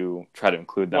team, you try to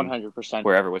include them 100%,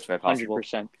 wherever, which way possible?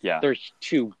 100%. Yeah. There's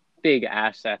two big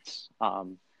assets.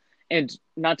 And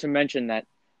not to mention that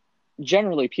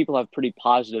generally people have pretty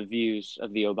positive views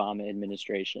of the Obama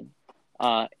administration,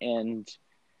 and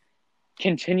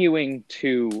continuing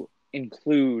to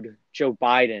include Joe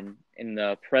Biden in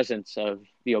the presence of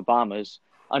the Obamas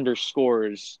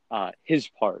underscores his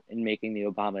part in making the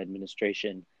Obama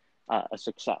administration a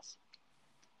success.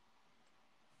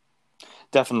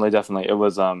 Definitely. It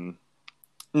was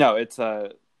no, it's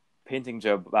painting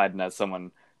Joe Biden as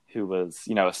someone who was,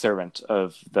 a servant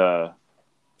of the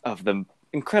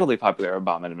incredibly popular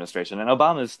Obama administration. And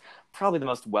Obama's probably the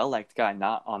most well-liked guy,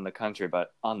 not on the country,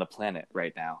 but on the planet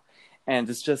right now. And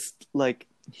it's just like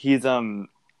he's a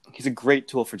great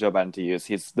tool for Joe Biden to use.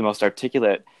 He's the most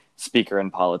articulate speaker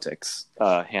in politics,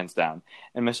 hands down.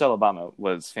 And Michelle Obama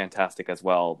was fantastic as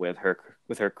well with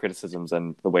her criticisms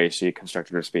and the way she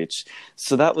constructed her speech.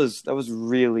 So that was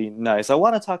really nice. I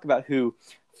want to talk about who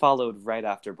followed right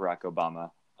after Barack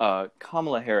Obama,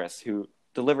 Kamala Harris, who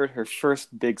delivered her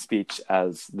first big speech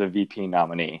as the VP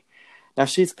nominee. Now,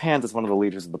 she's panned as one of the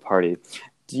leaders of the party.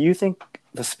 Do you think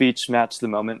the speech matched the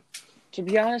moment? To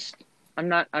be honest, I'm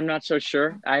not so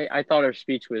sure. I thought her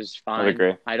speech was fine. I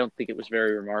agree. I don't think it was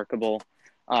very remarkable.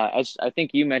 As I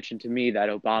think you mentioned to me that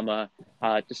Obama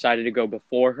decided to go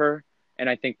before her, and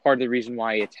I think part of the reason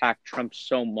why he attacked Trump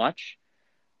so much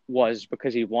was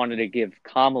because he wanted to give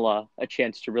Kamala a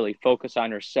chance to really focus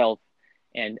on herself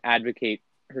and advocate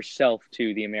herself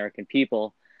to the American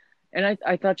people. And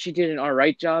I thought she did an all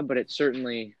right job, but it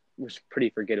certainly was pretty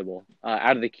forgettable.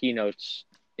 Out of the keynotes,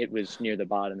 it was near the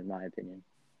bottom, in my opinion.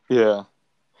 Yeah.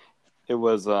 It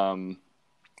was, it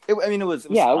was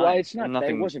yeah, fine. well, it's not,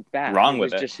 nothing it wasn't bad. Wrong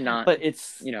with it. It was just not, but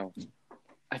it's,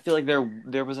 I feel like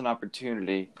there was an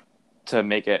opportunity to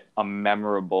make it a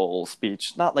memorable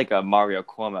speech, not like a Mario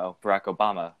Cuomo, Barack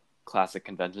Obama classic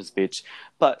convention speech,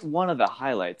 but one of the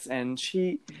highlights. And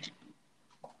she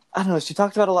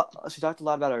talked a lot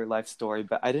about her life story,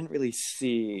 but I didn't really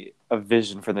see a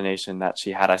vision for the nation that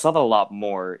she had. I saw that a lot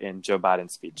more in Joe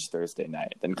Biden's speech Thursday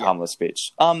night than Kamala's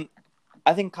speech.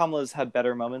 I think Kamala's had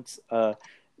better moments.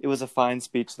 It was a fine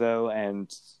speech though,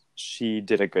 and she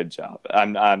did a good job. I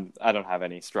don't have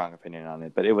any strong opinion on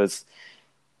it, but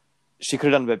she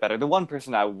could have done a bit better. The one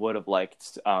person I would have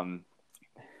liked,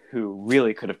 who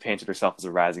really could have painted herself as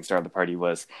a rising star of the party,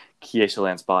 was Keisha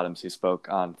Lance Bottoms, who spoke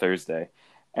on Thursday.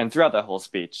 And throughout that whole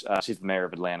speech, she's the mayor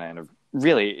of Atlanta and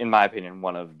really, in my opinion,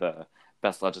 one of the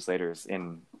best legislators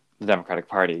in the Democratic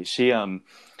Party. She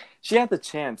had the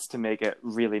chance to make it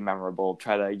really memorable,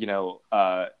 try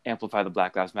to, amplify the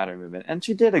Black Lives Matter movement. And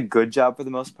she did a good job for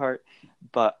the most part,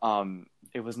 but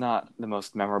it was not the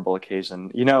most memorable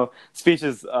occasion.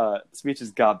 Speeches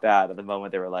got bad at the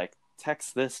moment they were like,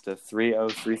 text this to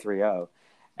 30330.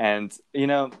 And,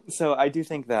 so I do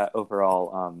think that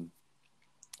overall,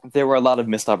 there were a lot of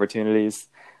missed opportunities,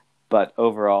 but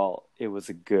overall, it was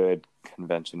a good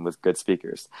convention with good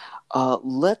speakers.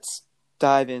 Let's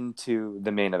dive into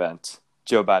the main event,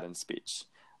 Joe Biden's speech.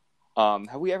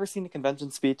 Have we ever seen a convention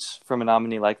speech from a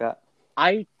nominee like that?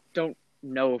 I don't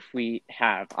know if we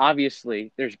have.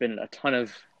 Obviously, there's been a ton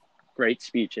of great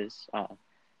speeches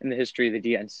in the history of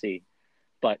the DNC,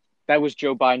 but that was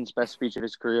Joe Biden's best speech of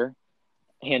his career,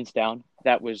 hands down.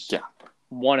 That was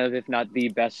one of, if not the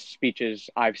best speeches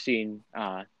I've seen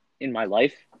in my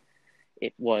life.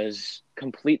 It was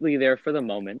completely there for the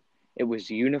moment. It was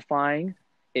unifying.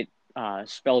 It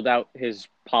spelled out his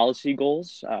policy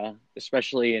goals,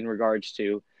 especially in regards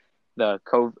to the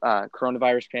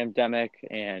coronavirus pandemic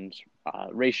and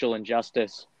racial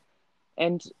injustice.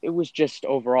 And it was just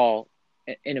overall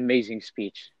an amazing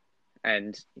speech.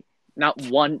 And not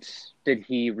once did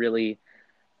he really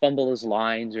fumble his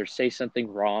lines or say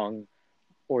something wrong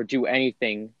or do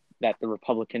anything that the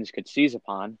Republicans could seize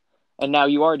upon. And now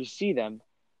you already see them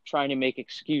trying to make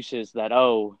excuses that,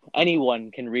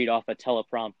 anyone can read off a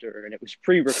teleprompter and it was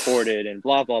pre-recorded and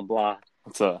blah, blah, blah.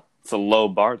 It's a low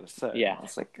bar to set. Yeah.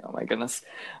 It's like, oh my goodness.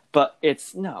 But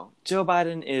Joe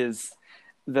Biden is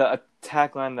the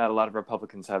tagline that a lot of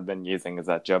Republicans have been using is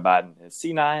that Joe Biden is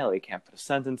senile, he can't put a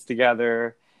sentence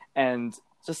together. And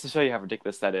just to show you how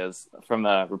ridiculous that is, from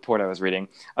the report I was reading,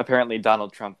 apparently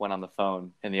Donald Trump went on the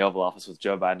phone in the Oval Office with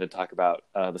Joe Biden to talk about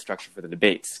the structure for the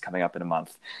debates coming up in a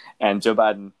month. And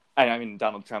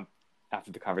Donald Trump,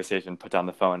 after the conversation, put down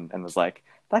the phone and was like,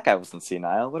 that guy wasn't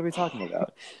senile. What are we talking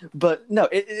about? But no,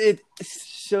 it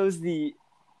shows the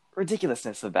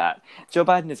ridiculousness of that. Joe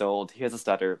Biden is old. He has a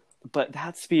stutter. But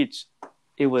that speech,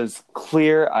 it was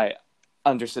clear. I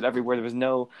understood every word. There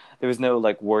was no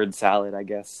like word salad, I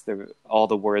guess. All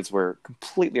the words were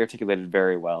completely articulated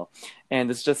very well.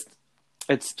 And it's just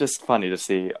funny to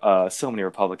see so many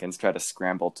Republicans try to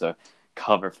scramble to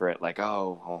cover for it, like,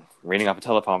 oh, well, reading off a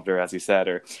teleprompter, as you said,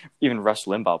 or even Rush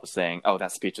Limbaugh was saying, oh,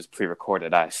 that speech was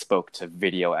pre-recorded. I spoke to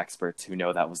video experts who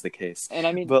know that was the case. And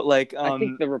I mean, but like, I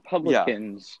think the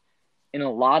Republicans, in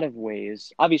a lot of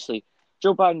ways, obviously,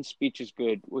 Joe Biden's speech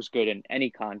was good in any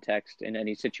context, in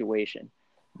any situation.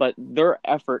 But their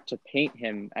effort to paint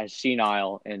him as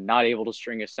senile and not able to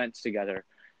string a sentence together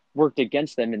worked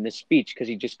against them in this speech because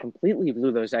he just completely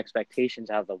blew those expectations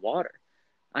out of the water.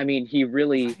 I mean, he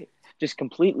really just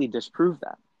completely disproved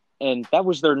that. And that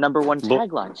was their number one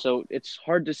tagline. So it's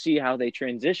hard to see how they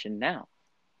transition now.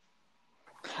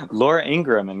 Laura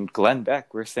Ingraham and Glenn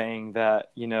Beck were saying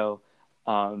that,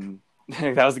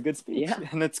 that was a good speech. Yeah.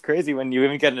 And it's crazy when you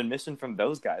even get an admission from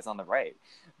those guys on the right.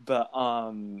 But,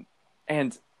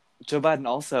 and Joe Biden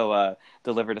also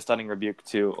delivered a stunning rebuke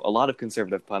to a lot of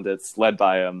conservative pundits, led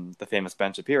by the famous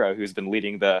Ben Shapiro, who's been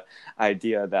leading the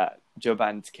idea that Joe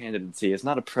Biden's candidacy is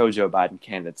not a pro-Joe Biden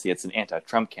candidacy, it's an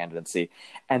anti-Trump candidacy.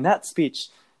 And that speech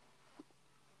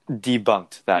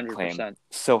debunked that 100%. claim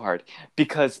so hard,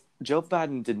 because Joe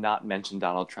Biden did not mention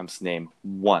Donald Trump's name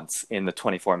once in the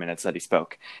 24 minutes that he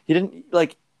spoke. He didn't,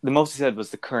 the most he said was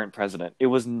the current president. It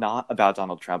was not about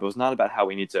Donald Trump. It was not about how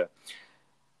we need to,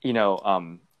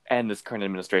 end this current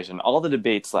administration. All the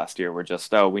debates last year were just,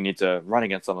 we need to run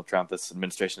against Donald Trump. This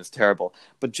administration is terrible.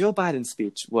 But Joe Biden's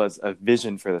speech was a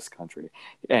vision for this country.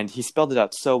 And he spelled it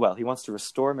out so well. He wants to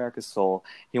restore America's soul.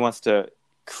 He wants to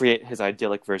create his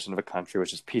idyllic version of a country,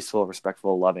 which is peaceful,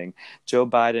 respectful, loving. Joe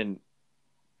Biden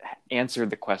answered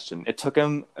the question. It took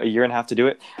him a year and a half to do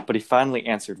it, but he finally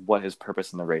answered what his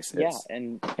purpose in the race is.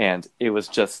 Yeah, and it was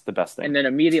just the best thing. And then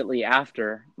immediately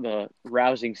after the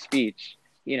rousing speech,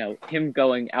 him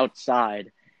going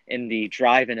outside in the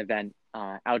drive-in event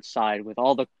outside with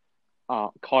all the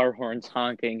car horns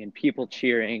honking and people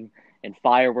cheering and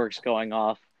fireworks going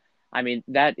off. I mean,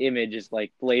 that image is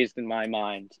blazed in my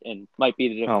mind and might be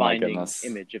the defining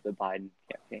image of the Biden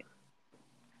campaign.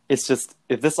 It's just,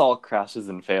 if this all crashes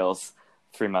and fails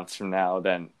 3 months from now,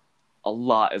 then a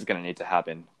lot is going to need to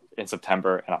happen in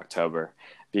September and October,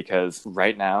 because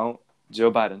right now,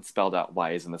 Joe Biden spelled out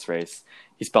why he's in this race.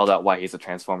 He spelled out why he's a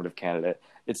transformative candidate.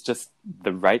 It's just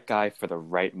the right guy for the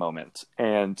right moment.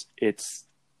 And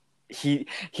he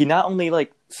not only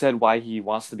said why he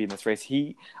wants to be in this race,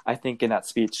 I think in that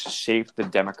speech shaped the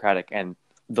Democratic and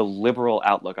the liberal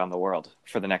outlook on the world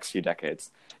for the next few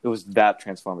decades. It was that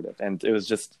transformative, and it was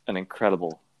just an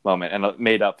incredible moment, and it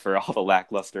made up for all the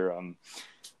lackluster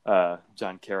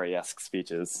John Kerry-esque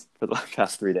speeches for the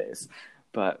past 3 days.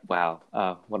 But wow,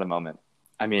 what a moment.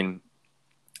 I mean,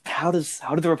 how do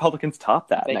the Republicans top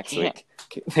that next week?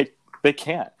 They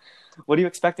can't. What are you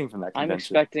expecting from that convention? I'm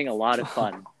expecting a lot of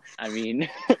fun. I mean,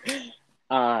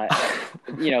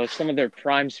 some of their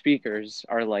prime speakers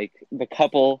are the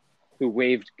couple who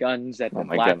waved guns at the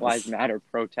Black Lives Matter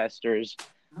protesters,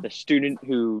 the student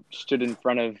who stood in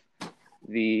front of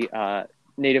the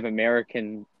Native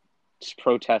Americans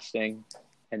protesting,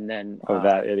 and then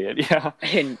that idiot, yeah.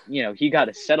 And he got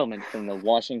a settlement from the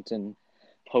Washington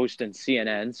Post and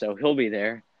CNN, so he'll be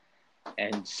there.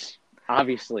 And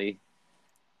obviously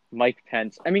Mike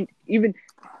Pence. I mean, even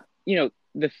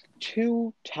the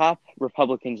two top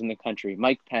Republicans in the country,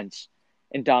 Mike Pence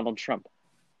and Donald Trump,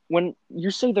 when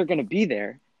you say they're going to be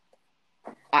there,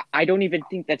 I don't even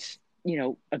think that's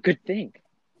a good thing.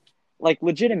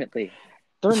 Legitimately,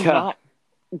 they're not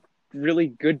really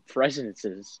good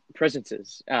presences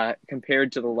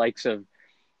compared to the likes of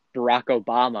Barack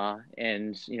Obama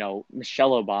and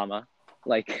Michelle Obama.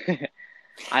 Mike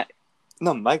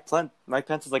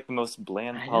Pence is the most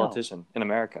bland politician in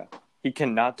America. He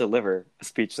cannot deliver a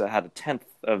speech that had a tenth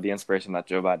of the inspiration that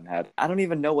Joe Biden had. I don't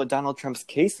even know what Donald Trump's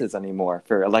case is anymore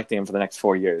for electing him for the next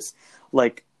 4 years.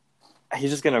 He's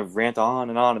just going to rant on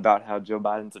and on about how Joe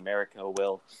Biden's America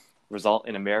will result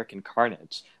in American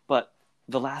carnage. But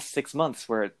the last 6 months,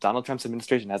 where Donald Trump's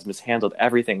administration has mishandled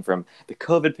everything from the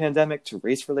COVID pandemic to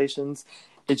race relations,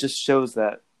 it just shows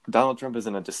that Donald Trump is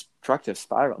in a destructive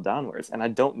spiral downwards, and I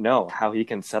don't know how he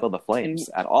can settle the flames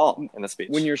at all in the speech.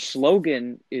 When your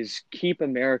slogan is "Keep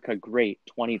America Great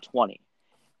 2020,"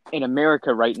 and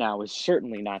America right now is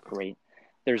certainly not great.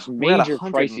 There's major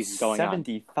crises going on.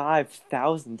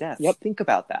 75,000 deaths. Yep. Think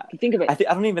about that. Think of it. I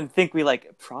don't even think we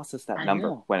processed that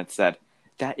number when it's said.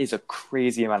 That is a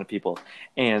crazy amount of people.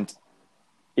 And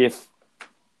if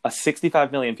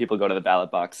 65 million people go to the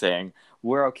ballot box saying,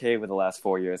 we're okay with the last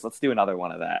 4 years, let's do another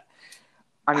one of that.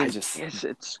 I mean, it's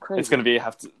crazy. It's going to be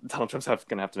Donald Trump's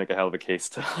going to have to make a hell of a case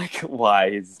to why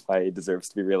he deserves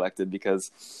to be reelected,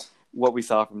 because what we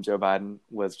saw from Joe Biden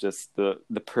was just the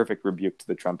perfect rebuke to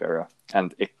the Trump era,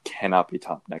 and it cannot be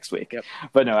topped next week. Yep.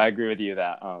 But no, I agree with you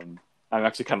that I'm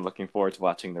actually kind of looking forward to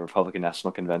watching the Republican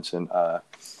National Convention.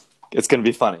 It's going to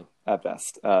be funny at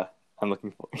best. I'm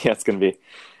looking for. Yeah, it's going to be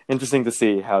interesting to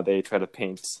see how they try to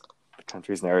paint the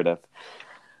country's narrative.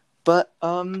 But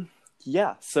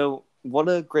yeah, so what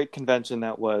a great convention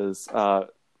that was.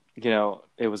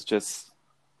 It was just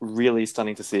really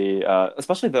stunning to see,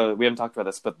 especially we haven't talked about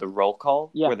this, but the roll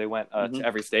call where they went to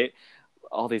every state.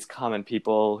 All these common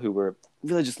people who were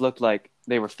really just looked like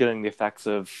they were feeling the effects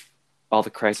of all the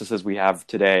crises we have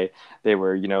today. They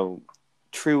were,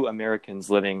 true Americans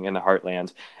living in the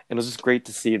heartland. And it was just great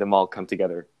to see them all come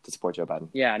together to support Joe Biden.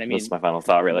 Yeah, and I mean, that's my final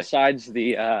thought, really. Besides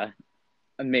the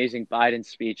amazing Biden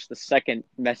speech, the second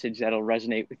message that'll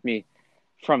resonate with me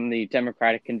from the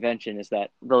Democratic convention is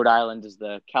that Rhode Island is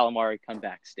the calamari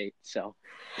comeback state. So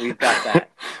we've got that.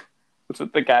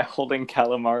 With the guy holding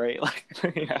calamari,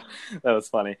 yeah, that was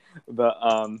funny. But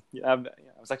I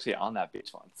was actually on that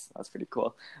beach once. That was pretty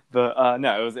cool. But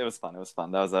no, it was fun. It was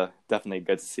fun. That was definitely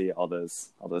good to see all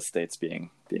those states being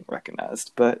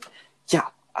recognized. But yeah,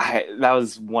 that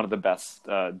was one of the best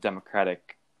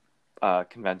Democratic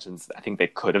conventions I think they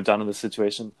could have done in this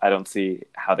situation. I don't see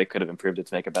how they could have improved it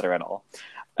to make it better at all.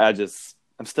 I'm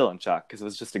still in shock because it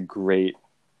was just a great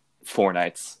 4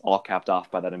 nights, all capped off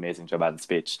by that amazing Joe Biden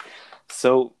speech.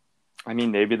 So, I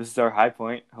mean, maybe this is our high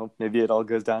point. Hope maybe it all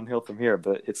goes downhill from here,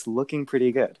 but it's looking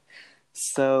pretty good.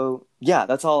 So, yeah,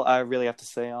 that's all I really have to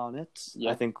say on it.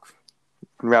 Yeah. I think we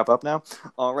can wrap up now.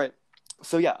 All right.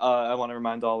 So, yeah, I want to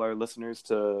remind all our listeners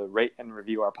to rate and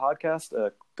review our podcast.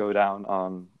 Go down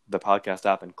on the podcast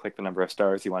app and click the number of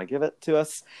stars you want to give it to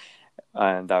us.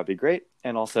 And that would be great.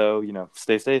 And also,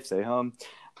 stay safe, stay home,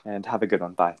 and have a good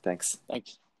one. Bye. Thanks.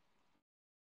 Thanks.